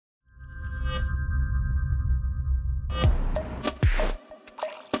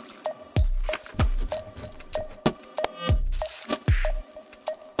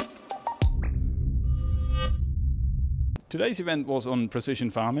Today's event was on precision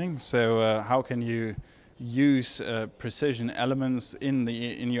farming, so how can you use precision elements in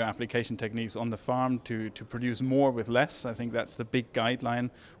your application techniques on the farm to produce more with less. I think that's the big guideline.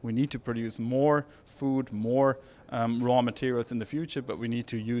 We need to produce more food, more raw materials in the future, but we need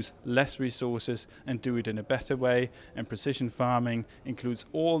to use less resources and do it in a better way. And precision farming includes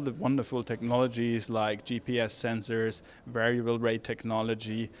all the wonderful technologies like GPS sensors, variable rate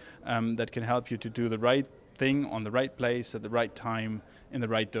technology that can help you to do the right thing on the right place at the right time in the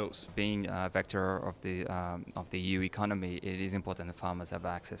right dose. Being a vector of the EU economy, it is important that farmers have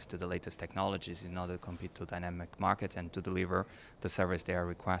access to the latest technologies in order to compete to dynamic markets and to deliver the service they are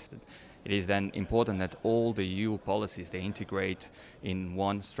requested. It is then important that all the EU policies they integrate in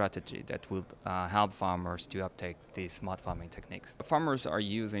one strategy that will help farmers to uptake these smart farming techniques. Farmers are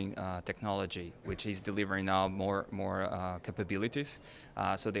using technology which is delivering now more capabilities,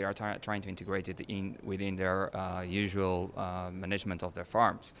 so they are trying to integrate it within their usual management of their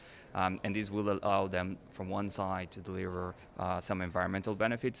farms, and this will allow them from one side to deliver some environmental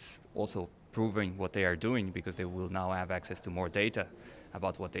benefits, also proving what they are doing because they will now have access to more data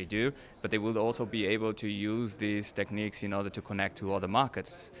about what they do, but they will also be able to use these techniques in order to connect to other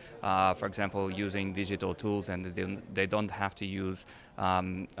markets. For example, using digital tools, and they don't have to use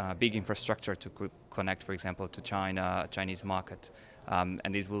big infrastructure to connect, for example, to Chinese market.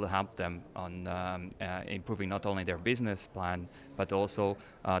 And this will help them on improving not only their business plan, but also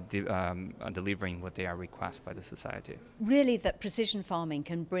delivering what they are requested by the society. Really, that precision farming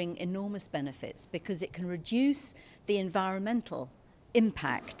can bring enormous benefits because it can reduce the environmental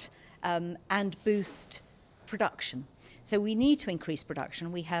impact and boost production. So we need to increase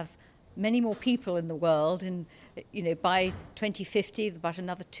production. We have many more people in the world, and by 2050 about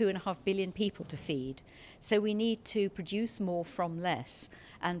another 2.5 billion people to feed. So we need to produce more from less,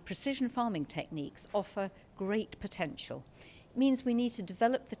 and precision farming techniques offer great potential. It means we need to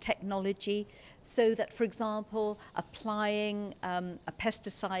develop the technology so that, for example, applying a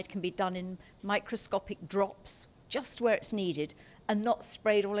pesticide can be done in microscopic drops just where it's needed and not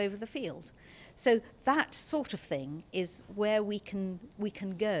sprayed all over the field. So that sort of thing is where we can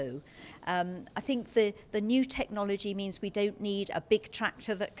go. I think the new technology means we don't need a big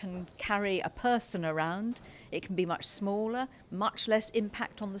tractor that can carry a person around. It can be much smaller, much less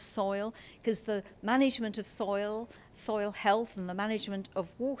impact on the soil, because the management of soil health and the management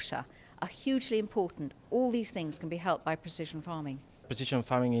of water are hugely important. All these things can be helped by precision farming. Precision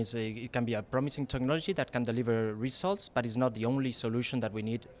farming it can be a promising technology that can deliver results, but it's not the only solution that we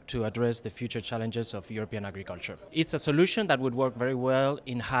need to address the future challenges of European agriculture. It's a solution that would work very well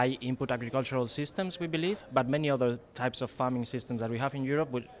in high input agricultural systems, we believe, but many other types of farming systems that we have in Europe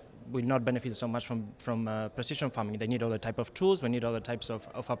will not benefit so much from precision farming. They need other type of tools, we need other types of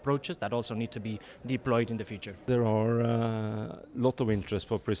approaches that also need to be deployed in the future. There are a lot of interest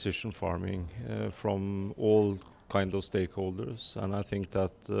for precision farming from all kind of stakeholders, and I think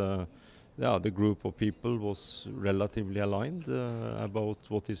that the group of people was relatively aligned about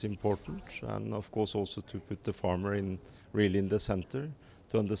what is important, and of course also to put the farmer really in the center,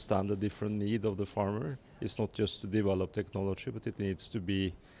 to understand the different need of the farmer. It's not just to develop technology, but it needs to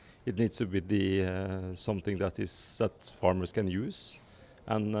be something that farmers can use,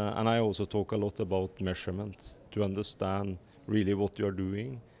 and I also talk a lot about measurement, to understand really what you are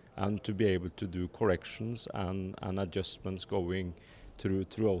doing, and to be able to do corrections and adjustments going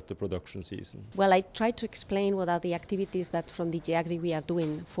throughout the production season. Well, I try to explain what are the activities that from DG Agri we are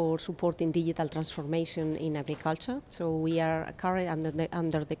doing for supporting digital transformation in agriculture. So we are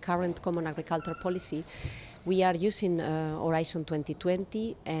under the current Common Agricultural Policy. We are using Horizon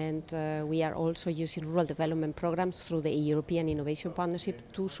 2020, and we are also using rural development programs through the European Innovation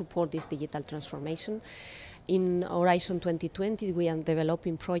Partnership to support this digital transformation. In Horizon 2020, we are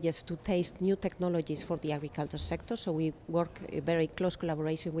developing projects to test new technologies for the agriculture sector, so we work in very close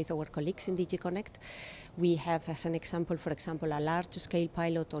collaboration with our colleagues in DG Connect. We have, as an example, for example, a large-scale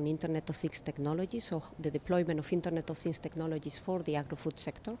pilot on Internet of Things technology, so the deployment of Internet of Things technologies for the agri-food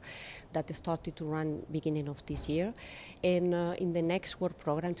sector that started to run beginning of this year. And in the next work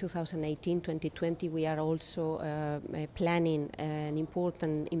program, 2018-2020, we are also planning an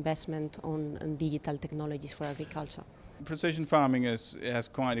important investment on digital technologies for agriculture. Precision farming has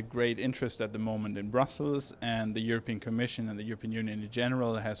quite a great interest at the moment in Brussels, and the European Commission and the European Union in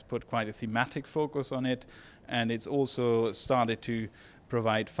general has put quite a thematic focus on it, and it's also started to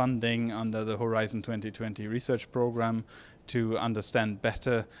provide funding under the Horizon 2020 research program to understand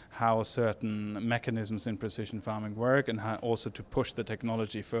better how certain mechanisms in precision farming work, and how also to push the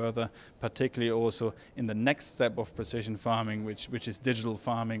technology further, particularly also in the next step of precision farming, which is digital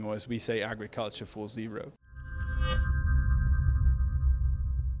farming, or as we say, agriculture 4.0.